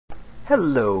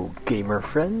Hello gamer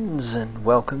friends, and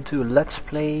welcome to Let's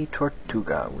Play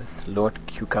Tortuga with Lord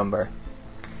Cucumber.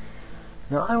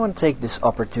 Now I want to take this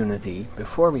opportunity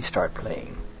before we start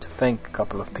playing to thank a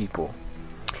couple of people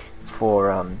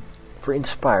for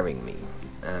inspiring me.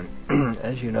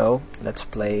 As you know, Let's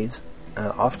Plays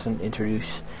often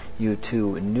introduce you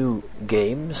to new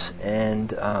games,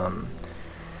 and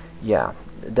yeah,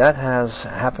 that has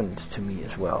happened to me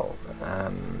as well.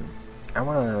 I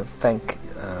want to thank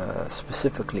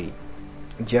specifically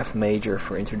Jeff Major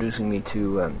for introducing me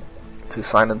to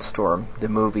Silent Storm, the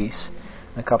movies,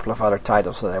 and a couple of other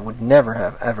titles that I would never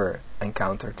have ever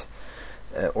encountered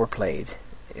or played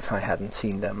if I hadn't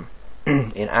seen them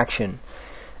in action.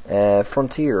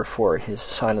 Frontier for his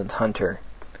Silent Hunter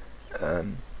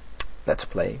Let's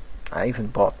Play. I even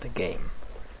bought the game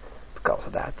because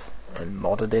of that and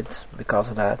modded it because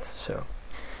of that. So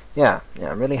yeah,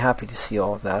 I'm really happy to see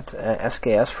all of that.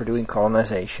 SKS for doing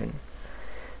colonization.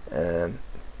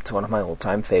 It's one of my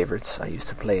all-time favorites. I used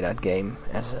to play that game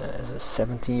as a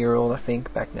 17-year-old, I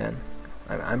think, back then.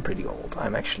 I'm pretty old.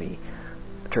 I'm actually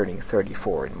turning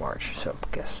 34 in March, so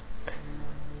guess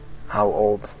how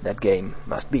old that game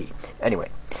must be. Anyway,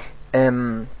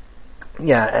 yeah,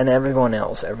 and everyone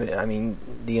else. The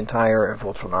entire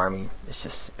Voltron army. It's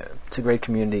just it's a great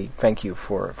community. Thank you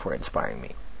for inspiring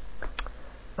me.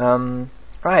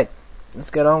 Right, let's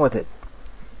get on with it.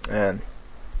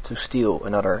 To steal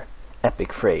another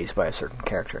epic phrase by a certain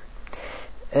character.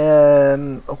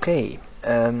 Okay.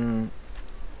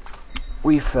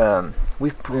 We've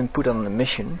been put on a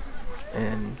mission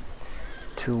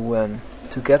to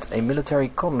get a military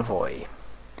convoy.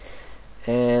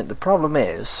 And the problem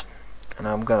is, and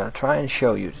I'm gonna try and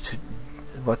show you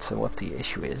what the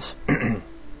issue is.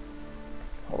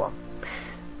 Hold on.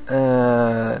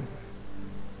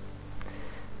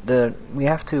 We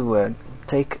have to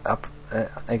take up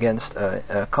against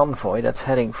a convoy that's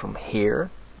heading from here,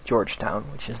 Georgetown,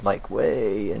 which is like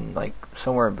way in like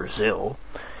somewhere in Brazil,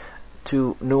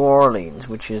 to New Orleans,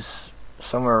 which is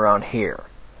somewhere around here.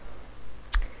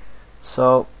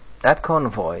 So that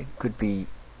convoy could be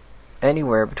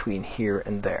anywhere between here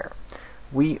and there.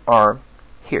 We are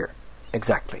here,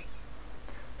 exactly.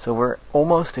 So we're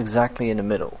almost exactly in the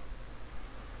middle.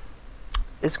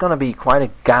 It's gonna be quite a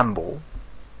gamble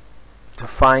to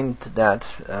find that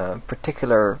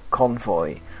particular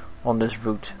convoy on this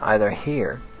route, either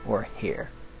here or here.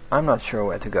 I'm not sure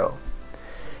where to go.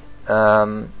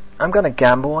 I'm gonna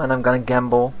gamble, and I'm gonna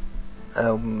gamble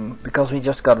because we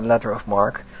just got a letter of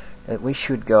marque that we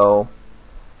should go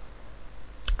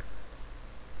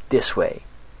this way,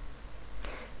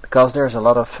 because there's a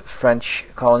lot of French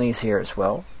colonies here as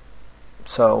well.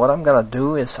 So what I'm gonna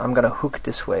do is I'm gonna hook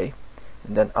this way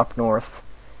and then up north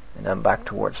and then back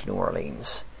towards New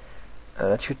Orleans.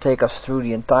 That should take us through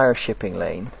the entire shipping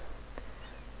lane.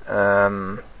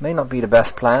 May not be the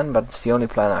best plan, but it's the only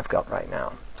plan I've got right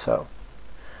now. So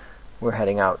we're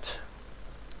heading out.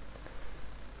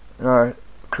 And our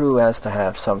crew has to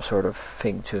have some sort of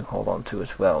thing to hold on to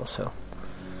as well. So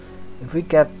if we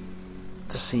get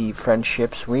to see French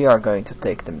ships, we are going to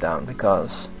take them down,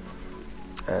 because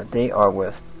they are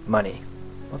worth money.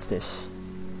 What's this?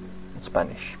 It's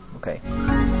Spanish. Okay.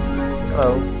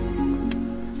 Hello.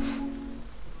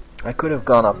 I could have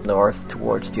gone up north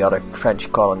towards the other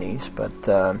French colonies, but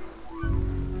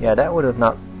yeah, that would have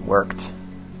not worked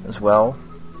as well.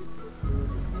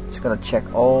 Just gonna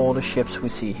check all the ships we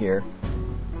see here,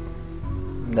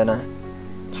 and then I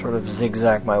sort of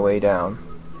zigzag my way down.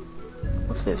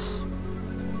 What's this?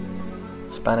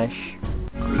 Spanish.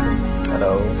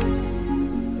 Hello.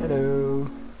 Hello.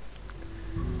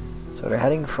 So they're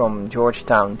heading from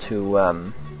Georgetown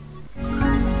to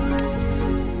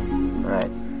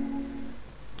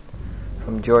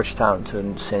from Georgetown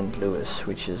to St. Louis,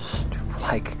 which is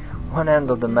like one end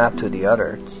of the map to the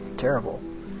other. It's terrible.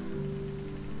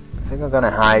 I think I'm gonna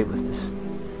hide with this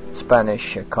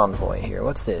Spanish convoy here.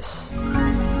 What's this?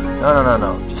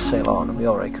 No. Just sail on. We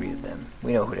already greeted them.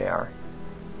 We know who they are.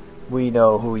 We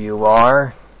know who you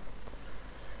are.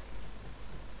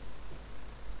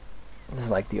 This is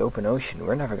like the open ocean.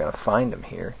 We're never gonna find them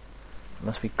here,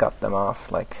 unless we cut them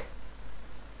off like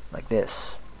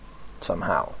this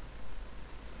somehow.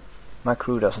 My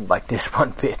crew doesn't like this one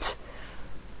bit,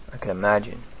 I can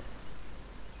imagine.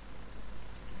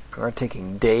 We're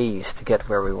taking days to get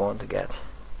where we want to get.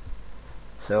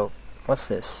 So what's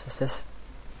this?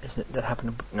 Is that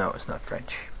happen to? No, it's not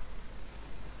French.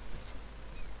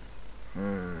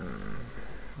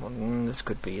 Well, this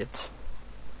could be it.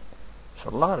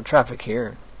 There's a lot of traffic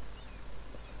here.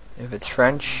 If it's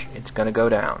French, it's gonna go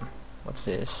down. What's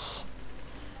this?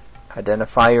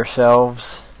 Identify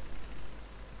yourselves.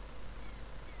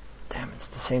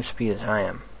 same speed as I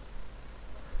am.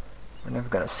 We're never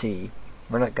gonna see.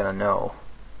 We're not gonna know.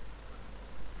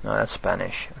 No, that's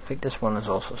Spanish. I think this one is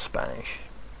also Spanish.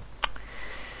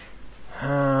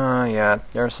 Yeah,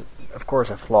 there's of course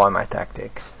a flaw in my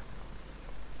tactics.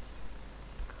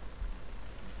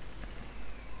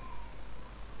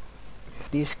 If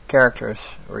these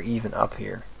characters were even up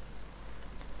here,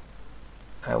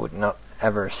 I would not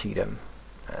ever see them.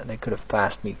 They could have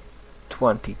passed me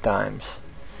 20 times.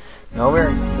 No,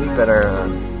 we better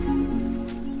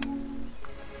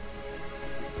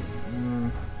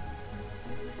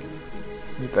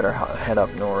we better head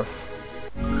up north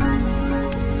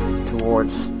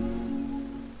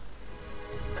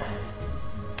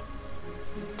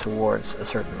towards a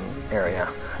certain area.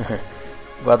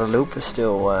 Guadeloupe is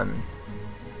still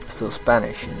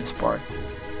Spanish in this part.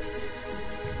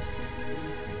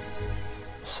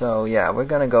 So yeah, we're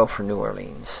gonna go for New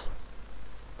Orleans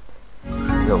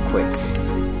real quick.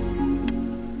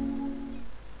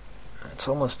 It's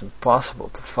almost impossible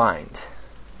to find,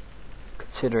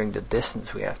 considering the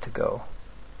distance we have to go.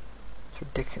 It's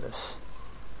ridiculous.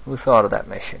 Who thought of that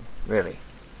mission? Really?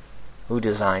 Who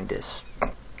designed this?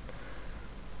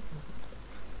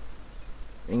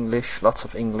 English, lots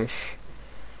of English.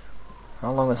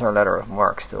 How long is our letter of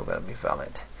marque still going to be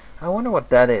valid? I wonder what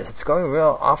that is. It's going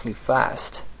real awfully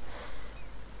fast.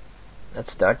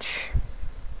 That's Dutch.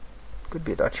 Could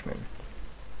be a Dutchman.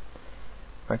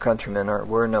 My countrymen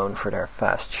were known for their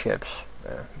fast ships.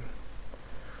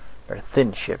 They're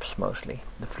thin ships mostly.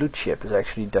 The flute ship is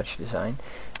actually Dutch design.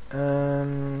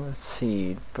 Let's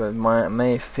see. But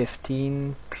May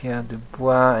 15, Pierre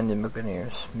Dubois and the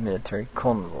Buccaneers military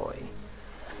convoy.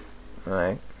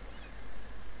 Right.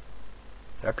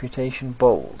 Reputation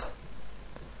bold.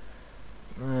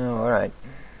 Alright.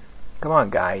 Come on,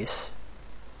 guys.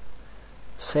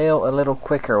 Sail a little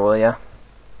quicker, will ya?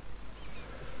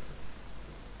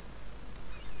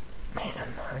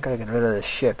 Man, I gotta get rid of this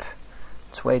ship.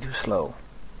 It's way too slow.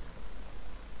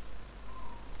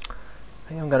 I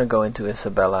think I'm gonna go into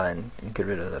Isabella and get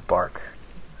rid of the bark.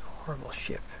 Horrible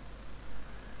ship.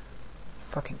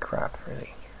 Fucking crap,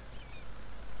 really.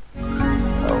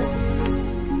 Oh.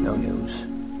 No news.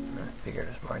 I figured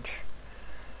as much.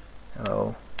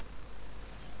 Oh.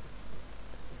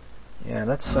 Yeah,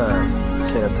 let's sail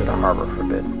into the harbor for a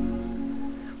bit.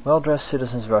 Well-dressed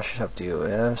citizens rushes up to you.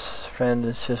 Yes, friend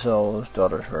and Cecil's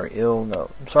daughters were ill.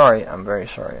 No, I'm sorry. I'm very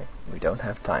sorry. We don't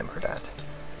have time for that.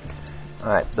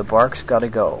 Alright, the bark's gotta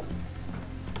go.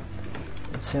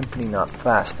 It's simply not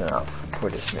fast enough for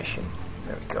this mission.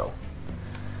 There we go.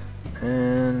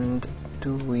 And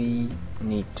do we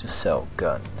need to sell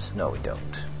guns? No, we don't.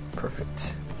 Perfect.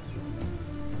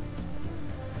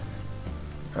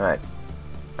 Alright.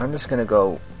 I'm just gonna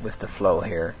go with the flow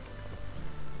here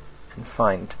and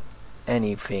find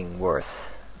anything worth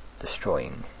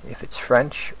destroying. If it's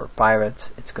French or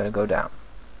pirates, it's gonna go down.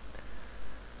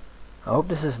 I hope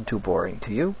this isn't too boring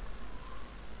to you.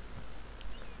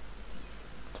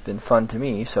 It's been fun to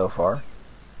me so far.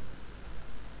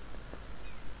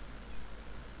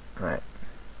 Right.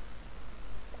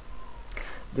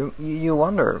 You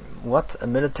wonder what a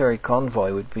military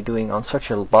convoy would be doing on such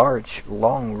a large,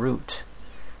 long route.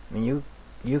 I mean,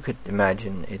 you could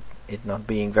imagine it not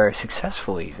being very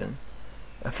successful even.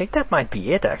 I think that might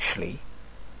be it, actually.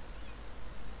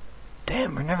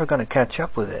 Damn, we're never gonna catch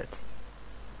up with it.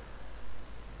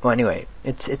 Well, anyway,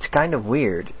 it's kind of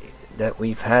weird that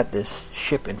we've had this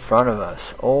ship in front of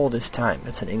us all this time.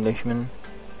 It's an Englishman,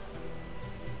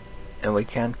 and we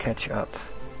can't catch up.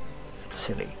 It's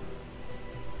silly.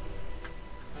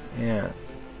 Yeah,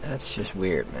 that's just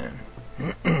weird,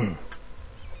 man.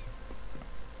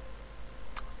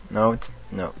 No, it's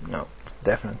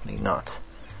definitely not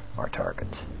our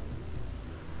target.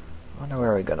 I wonder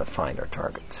where we're gonna find our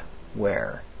target.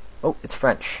 Where? Oh, it's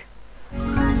French.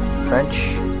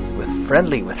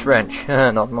 Friendly with French.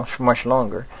 Not much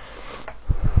longer.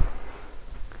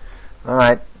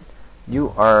 Alright.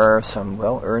 You are some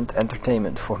well-earned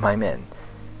entertainment for my men.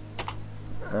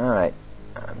 Alright.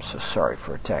 I'm so sorry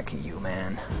for attacking you,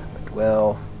 man. But,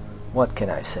 well, what can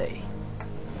I say?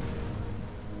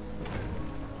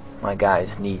 My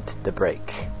guys need the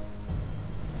break.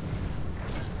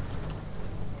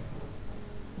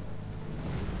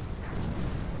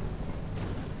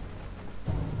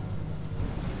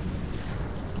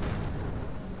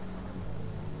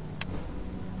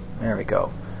 There we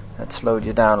go. That slowed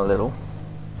you down a little.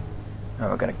 Now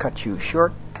we're gonna cut you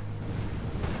short.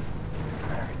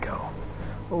 There we go.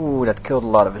 Ooh, that killed a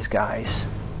lot of his guys.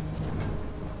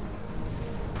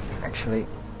 Actually,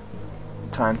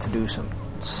 time to do some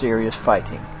serious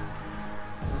fighting.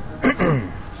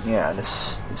 Yeah,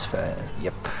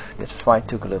 yep, this fight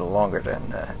took a little longer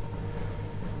than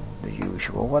the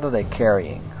usual. What are they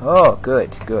carrying? Oh,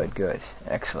 good,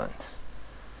 excellent,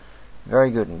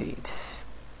 very good indeed.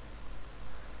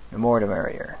 The more the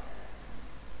merrier.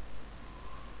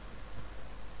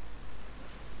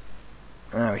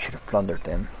 We should have plundered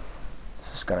them.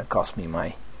 This is gonna cost me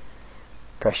my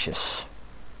precious.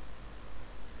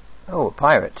 Oh, a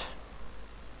pirate.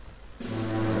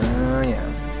 Yeah.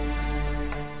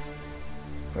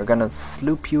 We're gonna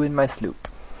sloop you in my sloop.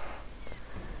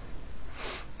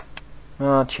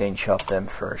 Chain shot them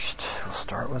first. We'll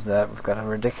start with that. We've got a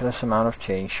ridiculous amount of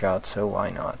chain shot, so why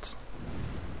not?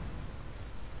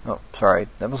 Oh, sorry.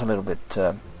 That was a little bit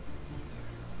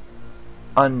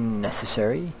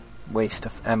unnecessary. Waste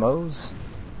of ammos.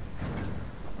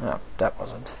 Oh, that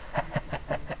wasn't.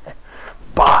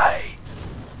 Bye!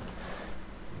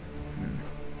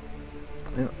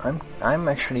 I'm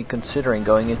actually considering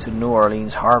going into New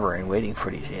Orleans Harbor and waiting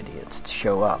for these idiots to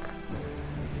show up.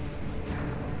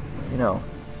 You know,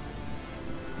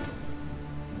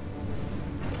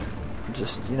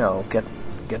 just, you know, get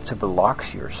to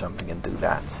Biloxi or something and do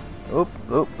that. Oop,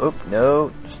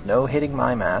 no, there's no hitting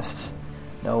my masts.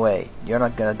 No way, you're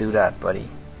not gonna do that, buddy.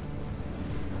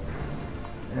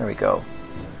 There we go.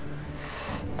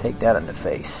 Take that in the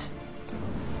face.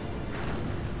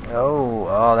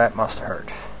 Oh, that must hurt.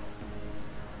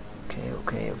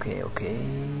 Okay.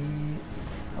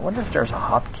 I wonder if there's a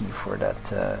hotkey for that,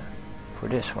 for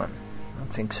this one. I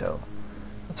don't think so.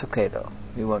 That's okay though.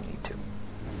 We won't need to.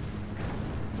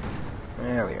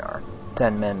 There we are.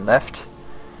 10 men left.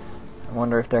 I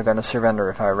wonder if they're gonna surrender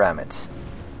if I ram it.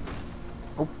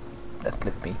 Oh, that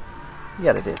clipped me.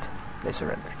 Yeah, they did. They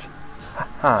surrendered.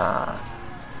 Haha.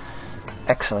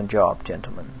 Excellent job,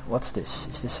 gentlemen. What's this?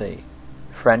 Is this a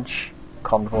French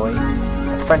convoy?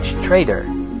 A French trader?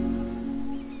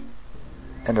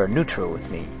 And they're neutral with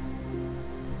me.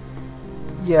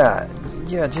 Yeah,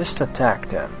 just attack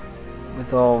them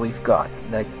with all we've got.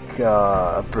 Like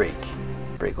a brig.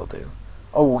 Brig will do.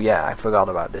 Oh yeah, I forgot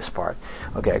about this part.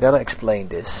 Okay, I gotta explain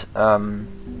this.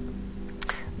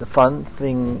 The fun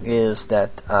thing is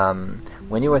that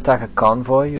when you attack a convoy,